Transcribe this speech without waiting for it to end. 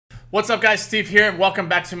What's up guys, Steve here, and welcome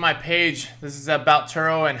back to my page. This is about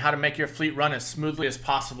Turo and how to make your fleet run as smoothly as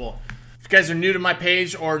possible. If you guys are new to my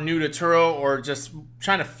page or new to Turo or just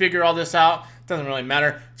trying to figure all this out, it doesn't really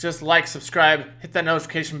matter. Just like, subscribe, hit that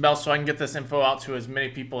notification bell so I can get this info out to as many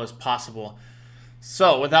people as possible.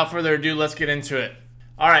 So without further ado, let's get into it.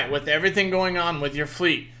 Alright, with everything going on with your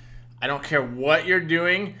fleet, I don't care what you're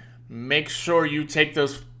doing, make sure you take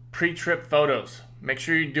those pre-trip photos. Make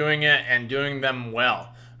sure you're doing it and doing them well.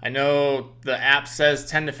 I know the app says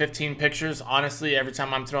 10 to 15 pictures. Honestly, every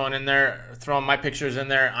time I'm throwing my pictures in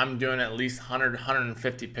there, I'm doing at least 100,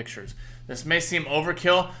 150 pictures. This may seem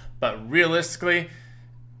overkill, but realistically,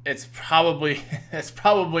 it's probably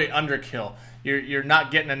underkill. You're not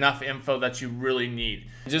getting enough info that you really need.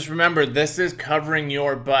 Just remember, this is covering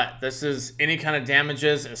your butt. This is any kind of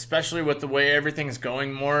damages, especially with the way everything's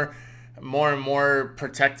going more and more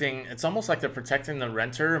protecting. It's almost like they're protecting the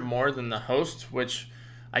renter more than the host, which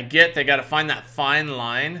I get. They got to find that fine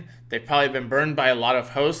line. They've probably been burned by a lot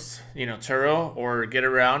of hosts, you know, Turo or Get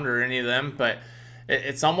Around or any of them, but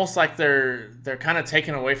it's almost like they're kind of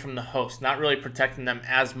taken away from the host, not really protecting them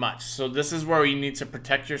as much. So this is where you need to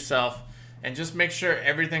protect yourself and just make sure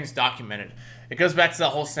everything's documented. It goes back to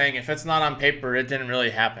that whole saying, if it's not on paper, it didn't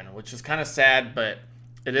really happen, which is kind of sad, but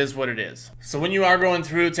it is what it is. So when you are going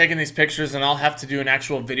through taking these pictures, and I'll have to do an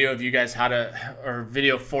actual video of you guys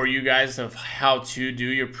video for you guys of how to do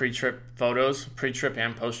your pre-trip photos, pre-trip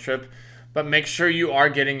and post-trip, but make sure you are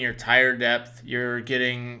getting your tire depth, you're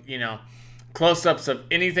getting, you know, close-ups of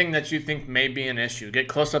anything that you think may be an issue. Get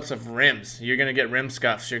close-ups of rims. You're gonna get rim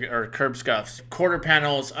scuffs or curb scuffs, quarter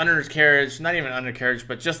panels, undercarriage, not even undercarriage,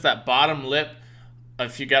 but just that bottom lip.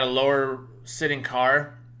 If you got a lower sitting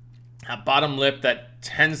car, that bottom lip that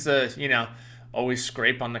tends to, you know, always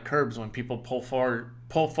scrape on the curbs when people pull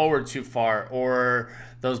forward too far, or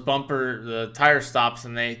the tire stops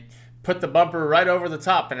and they put the bumper right over the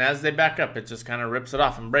top, and as they back up, it just kind of rips it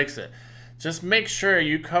off and breaks it. Just make sure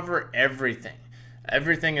you cover everything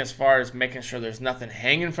as far as making sure there's nothing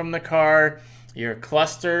hanging from the car, your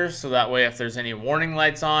clusters, so that way if there's any warning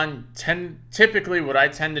lights on, typically what I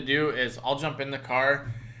tend to do is I'll jump in the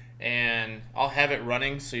car and I'll have it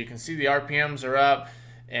running so you can see the RPMs are up,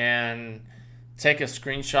 and take a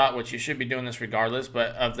screenshot, which you should be doing this regardless,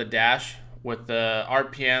 but of the dash with the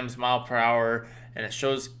RPMs, mile per hour, and it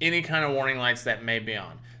shows any kind of warning lights that may be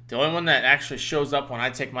on. The only one that actually shows up when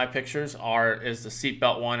I take my pictures is the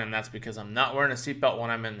seatbelt one, and that's because I'm not wearing a seatbelt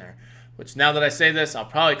when I'm in there. Which, now that I say this, I'll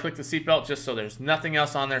probably click the seatbelt just so there's nothing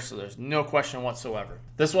else on there, so there's no question whatsoever.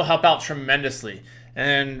 This will help out tremendously.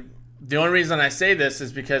 And the only reason I say this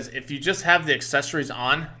is because if you just have the accessories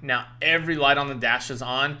on, now every light on the dash is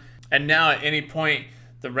on, and now at any point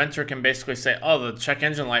the renter can basically say, oh, the check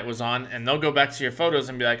engine light was on, and they'll go back to your photos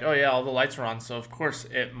and be like, oh yeah, all the lights were on, so of course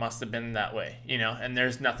it must have been that way, you know, and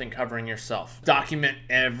there's nothing covering yourself. Document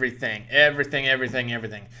everything.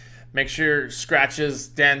 Make sure scratches,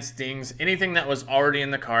 dents, dings, anything that was already in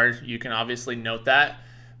the car, you can obviously note that.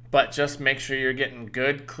 But just make sure you're getting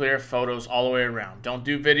good, clear photos all the way around. Don't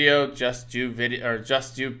do video, just do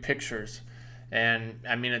pictures. And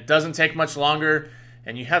I mean, it doesn't take much longer,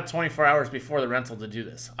 and you have 24 hours before the rental to do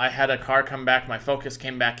this. I had a car come back, my Focus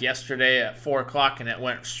came back yesterday at 4 o'clock, and it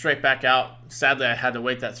went straight back out. Sadly, I had to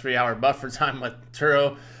wait that 3-hour buffer time with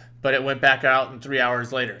Turo, but it went back out in 3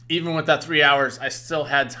 hours later. Even with that 3 hours, I still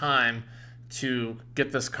had time to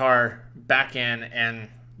get this car back in and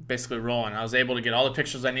basically rolling. I was able to get all the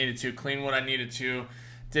pictures I needed to, clean what I needed to,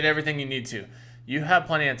 did everything you need to. You have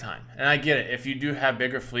plenty of time, and I get it. If you do have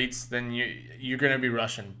bigger fleets, then you're going to be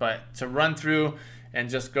rushing. But to run through and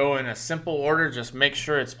just go in a simple order, just make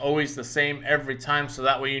sure it's always the same every time, so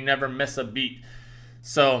that way you never miss a beat.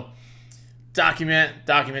 So document.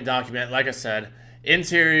 Like I said,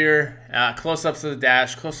 interior, close-ups of the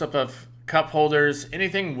dash, close-up of cup holders,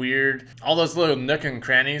 anything weird, all those little nook and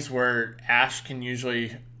crannies where ash can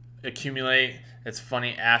usually accumulate. It's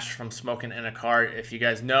funny, ash from smoking in a car. If you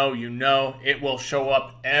guys know, you know, it will show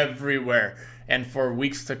up everywhere and for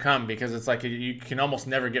weeks to come, because it's like you can almost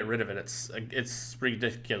never get rid of it. It's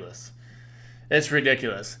ridiculous. It's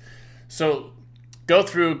ridiculous. So go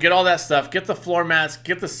through, get all that stuff, get the floor mats,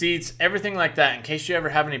 get the seats, everything like that, in case you ever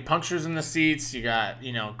have any punctures in the seats. You got,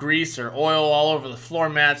 you know, grease or oil all over the floor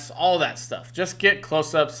mats, all that stuff. Just get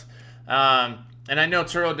close-ups. And I know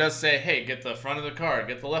Turo does say, hey, get the front of the car,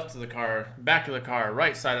 get the left of the car, back of the car,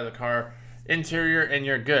 right side of the car, interior, and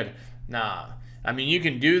you're good. Nah, I mean, you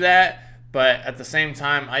can do that, but at the same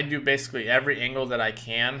time, I do basically every angle that I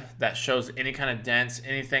can that shows any kind of dents,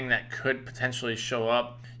 anything that could potentially show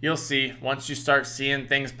up. You'll see, once you start seeing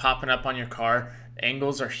things popping up on your car,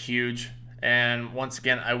 angles are huge. And once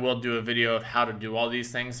again, I will do a video of how to do all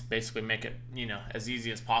these things, basically make it, you know, as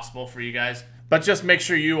easy as possible for you guys. But just make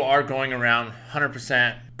sure you are going around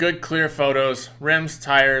 100%, good clear photos, rims,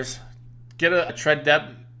 tires, get a tread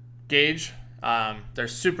depth gauge. They're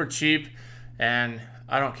super cheap, and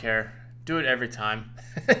I don't care. Do it every time.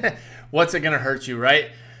 What's it gonna hurt you,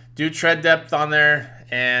 right? Do tread depth on there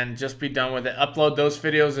and just be done with it. Upload those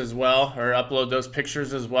videos as well, or upload those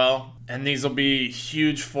pictures as well. And these will be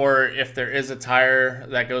huge for if there is a tire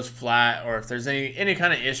that goes flat, or if there's any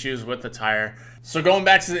kind of issues with the tire. So going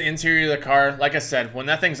back to the interior of the car, like I said, when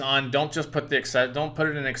that thing's on, don't just put don't put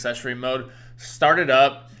it in accessory mode. Start it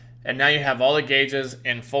up, and now you have all the gauges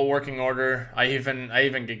in full working order. I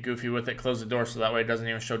even get goofy with it, close the door so that way it doesn't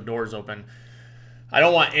even show doors open. I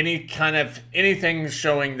don't want anything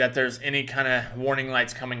showing that there's any kind of warning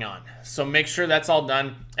lights coming on. So make sure that's all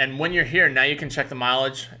done. And when you're here, now you can check the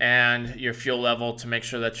mileage and your fuel level to make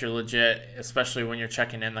sure that you're legit, especially when you're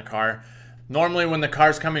checking in the car. Normally when the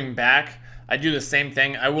car's coming back, I do the same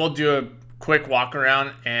thing. I will do a quick walk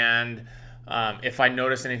around, and if I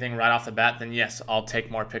notice anything right off the bat, then yes, I'll take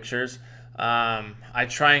more pictures. I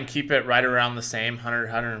try and keep it right around the same, 100,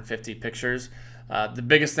 150 pictures. The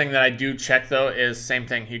biggest thing that I do check though is same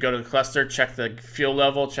thing. You go to the cluster, check the fuel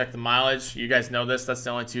level, check the mileage. You guys know this. That's the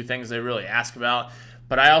only two things they really ask about.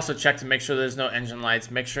 But I also check to make sure there's no engine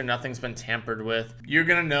lights, make sure nothing's been tampered with. You're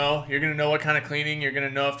gonna know what kind of cleaning. You're gonna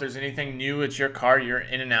know if there's anything new. It's your car. You're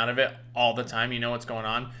in and out of it all the time. You know what's going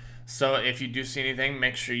on. So if you do see anything,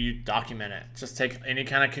 make sure you document it. Just take any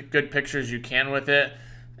kind of good pictures you can with it,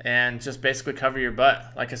 and just basically cover your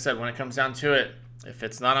butt. Like I said, when it comes down to it, if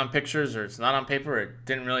it's not on pictures or it's not on paper, it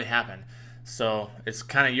didn't really happen. So it's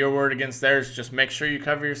kind of your word against theirs. Just make sure you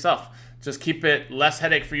cover yourself. Just keep it less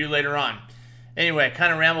headache for you later on. Anyway,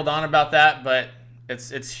 kind of rambled on about that, but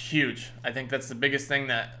it's huge. I think that's the biggest thing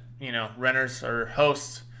that, you know, renters or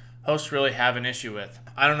hosts really have an issue with.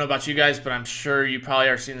 I don't know about you guys, but I'm sure you probably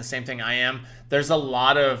are seeing the same thing I am. There's a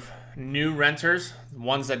lot of new renters,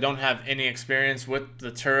 ones that don't have any experience with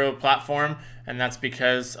the Turo platform, and that's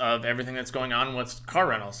because of everything that's going on with car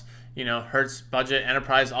rentals. You know, Hertz, Budget,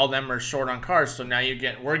 Enterprise, all them are short on cars, so now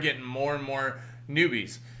we're getting more and more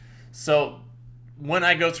newbies. So when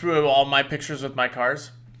I go through all my pictures with my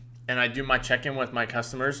cars and I do my check-in with my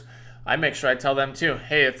customers, I make sure I tell them too,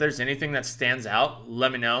 hey, if there's anything that stands out,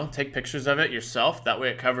 let me know. Take pictures of it yourself. That way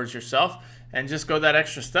it covers yourself. And just go that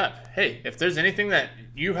extra step. Hey, if there's anything that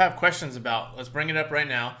you have questions about, let's bring it up right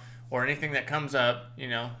now. Or anything that comes up, you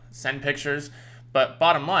know, send pictures. But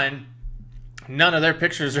bottom line, none of their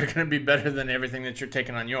pictures are going to be better than everything that you're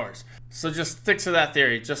taking on yours. So just stick to that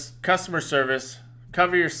theory. Just customer service,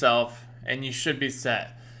 cover yourself, and you should be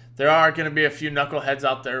set. There are going to be a few knuckleheads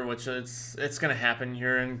out there, which it's going to happen.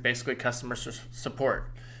 You're in basically customer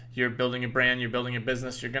support. You're building a brand, you're building a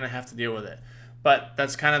business, you're going to have to deal with it. But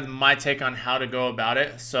that's kind of my take on how to go about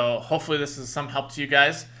it. So hopefully this is some help to you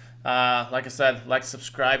guys. Like I said, like,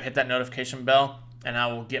 subscribe, hit that notification bell, and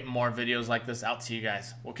I will get more videos like this out to you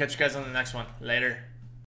guys. We'll catch you guys on the next one. Later.